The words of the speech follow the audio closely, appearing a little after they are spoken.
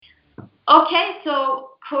Okay,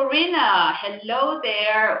 so Corinna, hello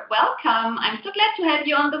there. Welcome. I'm so glad to have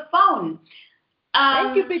you on the phone.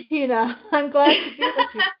 Thank you, Um, Bettina. I'm glad to be with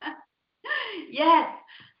you. yes,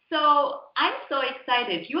 so I'm so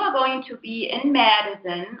excited. You are going to be in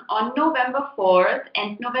Madison on November 4th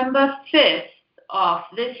and November 5th of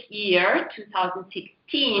this year,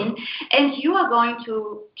 2016, and you are going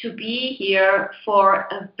to be here for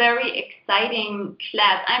a very exciting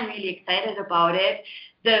class. I'm really excited about it.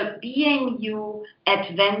 The Being You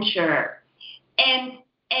Adventure. And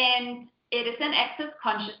and it is an access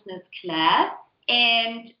consciousness class,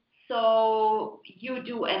 and so you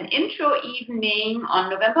do an intro evening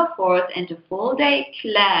on November 4th and a full day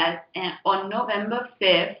class on November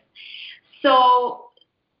 5th. So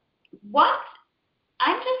what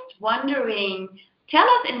I'm just wondering, tell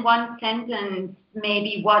us in one sentence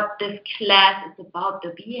maybe what this class is about.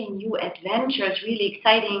 The Being You Adventure is really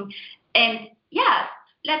exciting. And yeah,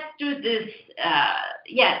 let's do this.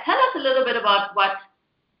 Yeah, tell us a little bit about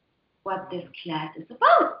what this class is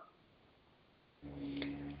about.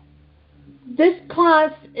 This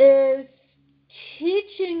class is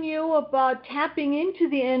teaching you about tapping into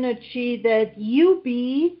the energy that you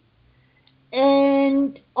be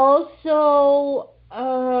and also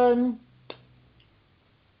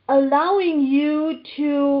allowing you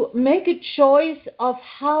to make a choice of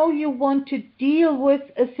how you want to deal with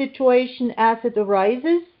a situation as it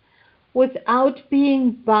arises without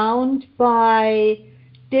being bound by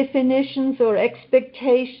definitions or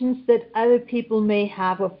expectations that other people may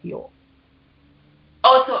have of you.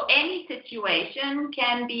 Also, any situation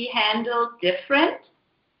can be handled different.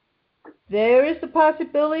 There is the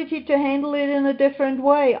possibility to handle it in a different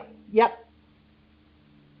way. Yep.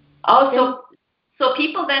 And Also, so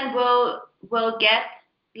people then will get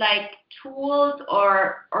like tools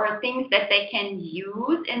or things that they can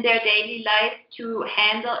use in their daily life to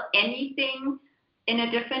handle anything in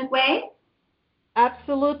a different way.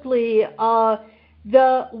 absolutely.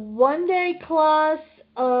 The one day class,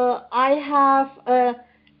 I have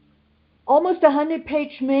almost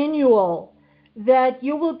 100-page manual that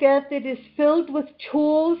you will get that is filled with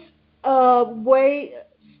tools, way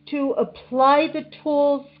to apply the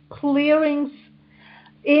tools, clearings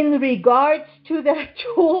in regards to that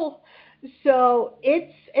tool. So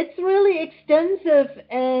it's really extensive,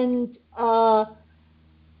 and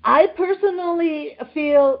I personally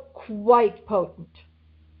feel quite potent.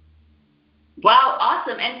 Wow,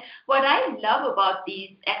 awesome. And what I love about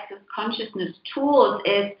these access consciousness tools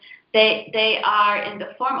is they are in the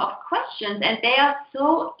form of questions, and they are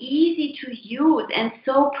so easy to use and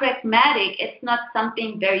so pragmatic. It's not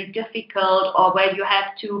something very difficult or where you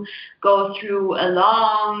have to go through a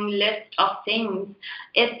long list of things.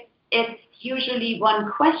 It's usually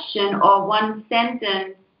one question or one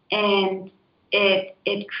sentence, and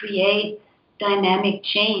it creates dynamic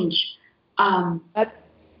change. Um, That,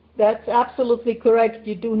 that's absolutely correct.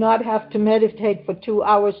 You do not have to meditate for 2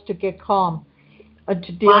 hours to get calm and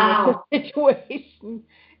to deal with the wow. situation.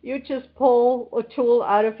 You just pull a tool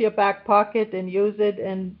out of your back pocket and use it,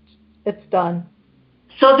 and it's done.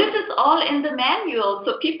 So this is all in the manual.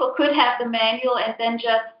 So people could have the manual and then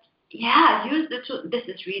just, yeah, use the tool. This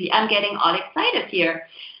is really, I'm getting all excited here.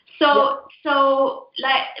 Yep. So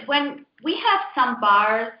like when we have some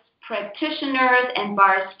bars practitioners and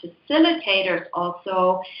bars facilitators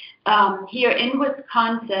also here in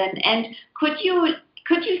Wisconsin, and could you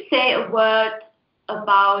say a word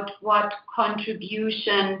about what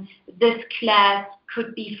contribution this class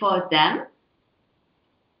could be for them?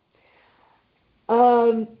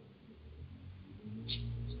 Um,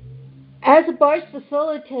 as a bars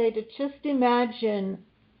facilitator, just imagine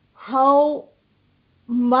how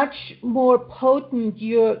much more potent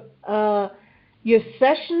your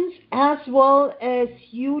sessions as well as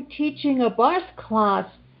you teaching a bars class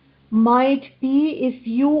might be if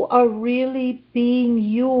you are really being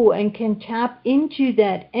you and can tap into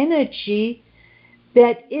that energy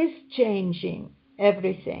that is changing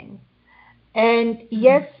everything. And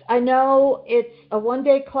yes, I know it's a one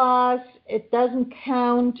day class, it doesn't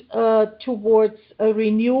count towards a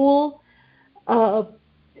renewal, uh,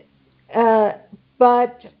 uh,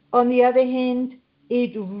 but on the other hand,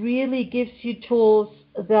 it really gives you tools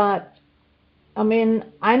that, I mean,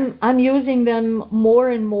 I'm using them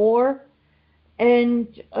more and more, and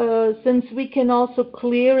since we can also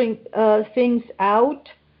clearing things out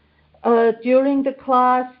during the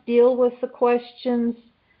class, deal with the questions.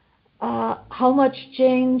 How much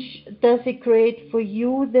change does it create for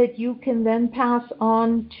you that you can then pass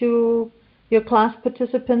on to your class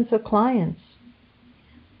participants or clients?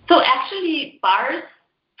 So actually, bars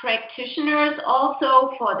practitioners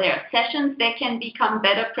also for their sessions, they can become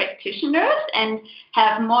better practitioners and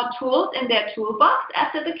have more tools in their toolbox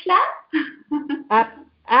after the class?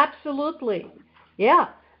 Absolutely. Yeah.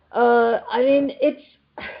 I mean,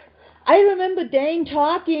 I remember Dane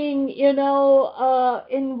talking, in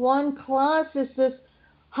one class, is this,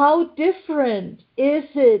 how different is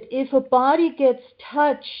it if a body gets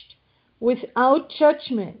touched without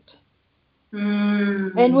judgment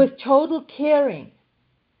and with total caring?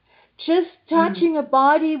 Just touching a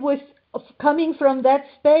body coming from that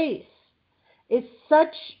space is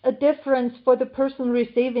such a difference for the person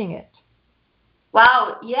receiving it.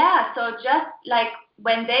 Wow, yeah. So just like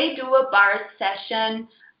when they do a bar session,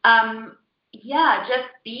 just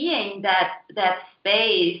being that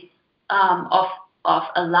space of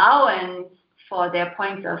allowance for their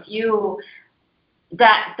points of view,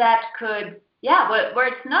 that could, where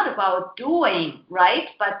it's not about doing, right,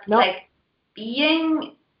 but Nope. like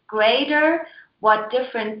being greater. What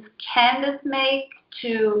difference can this make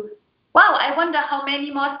to? Wow, I wonder how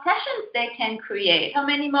many more sessions they can create, how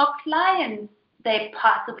many more clients they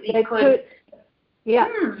possibly could. Yeah,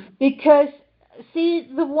 because see,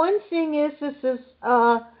 the one thing is,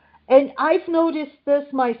 and I've noticed this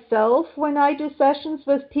myself when I do sessions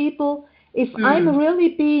with people. If I'm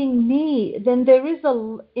really being me, then there is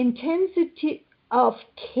a intensity of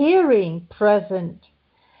caring present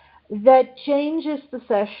that changes the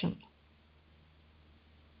session.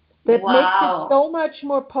 That makes it so much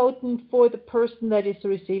more potent for the person that is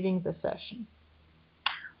receiving the session.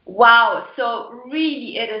 Wow, so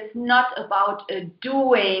really it is not about a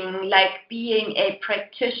doing, like being a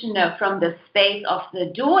practitioner from the space of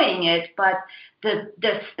the doing it, but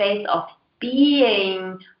the space of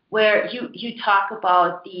being, where you talk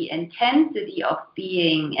about the intensity of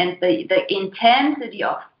being and the intensity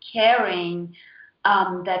of caring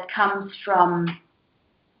that comes from,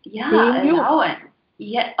 being allowance.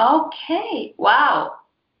 Yeah, okay, wow,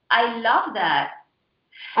 I love that.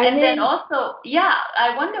 Then also,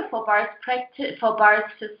 I wonder for bars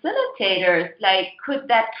facilitators, like, could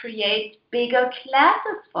that create bigger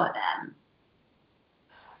classes for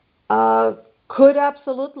them? Could,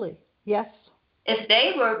 absolutely, yes. If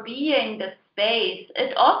they were being the space,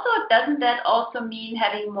 doesn't that also mean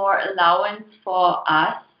having more allowance for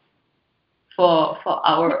us, for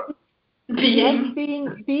our being?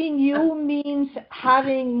 Yes, being you means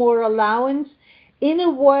having more allowance. In a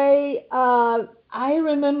way, I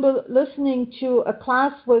remember listening to a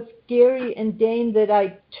class with Gary and Dane that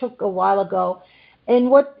I took a while ago, and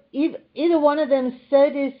what either one of them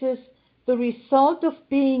said is the result of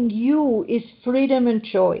being you is freedom and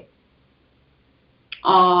joy.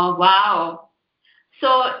 Oh, wow.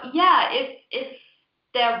 So if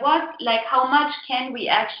there was, like, how much can we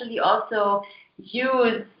actually also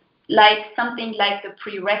use, like, something like the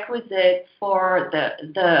prerequisite for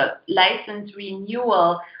the license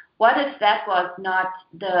renewal? What if that was not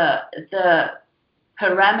the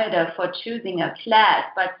parameter for choosing a class,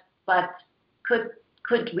 but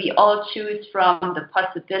could we all choose from the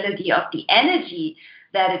possibility of the energy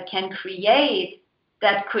that it can create,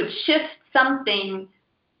 that could shift something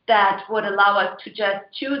that would allow us to just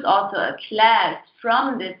choose also a class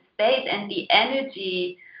from this space and the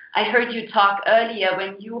energy? I heard you talk earlier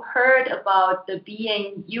when you heard about the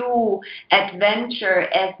being you adventure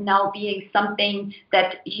as now being something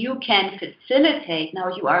that you can facilitate. Now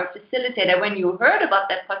you are a facilitator. When you heard about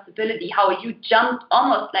that possibility, how you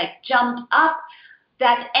almost jumped up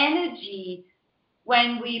that energy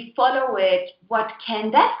when we follow it, what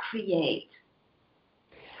can that create?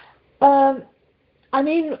 I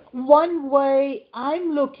mean, one way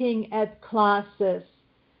I'm looking at classes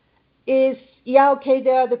is, okay,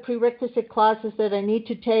 there are the prerequisite classes that I need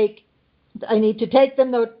to take. I need to take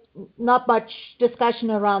them. There's not much discussion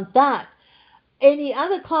around that. Any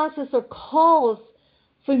other classes or calls,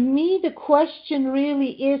 for me, the question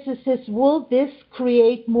really is will this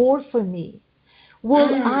create more for me?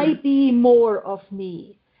 Will I be more of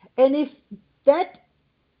me? And if that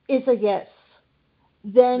is a yes,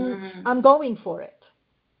 then I'm going for it.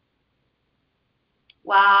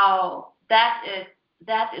 Wow, that is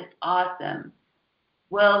awesome.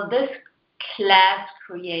 Will this class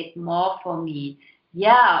create more for me?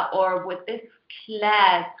 Yeah, or would this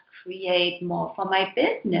class create more for my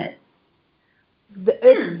business?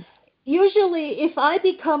 Usually, if I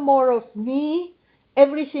become more of me,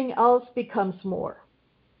 everything else becomes more,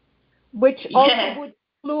 which also would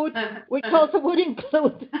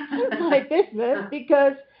include my business,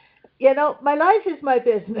 because my life is my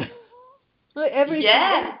business. Everything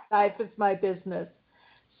in life is my business,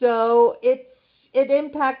 so it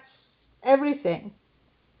impacts everything.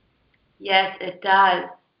 Yes, it does.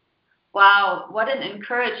 Wow, what an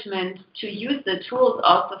encouragement to use the tools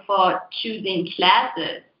also for choosing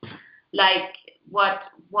classes. Like what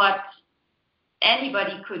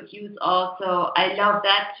anybody could use also. I love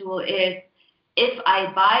that tool is if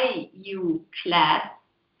I buy you class,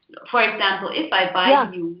 for example, if I buy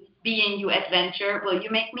Yeah, you being you adventure, will you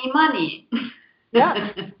make me money?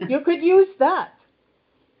 yeah. You could use that.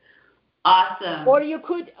 Or Awesome.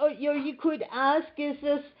 you could ask, is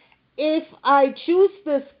this, if I choose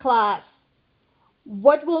this class,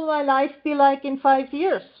 what will my life be like in 5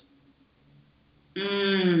 years?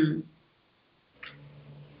 Mm.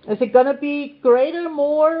 Is it going to be greater,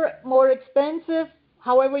 more expensive,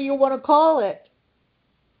 however you want to call it?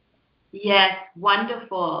 Yes,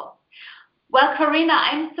 wonderful. Well, Karina,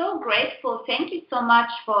 I'm so grateful. Thank you so much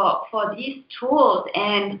for these tools.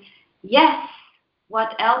 And yes,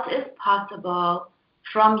 what else is possible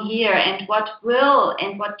from here and what will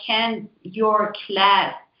and what can your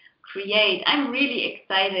class create? I'm really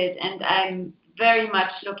excited and I'm very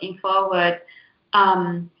much looking forward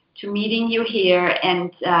to meeting you here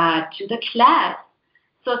and to the class.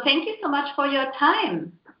 So thank you so much for your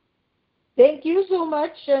time. Thank you so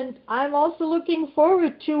much, and I'm also looking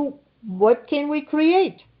forward to what can we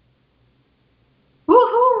create.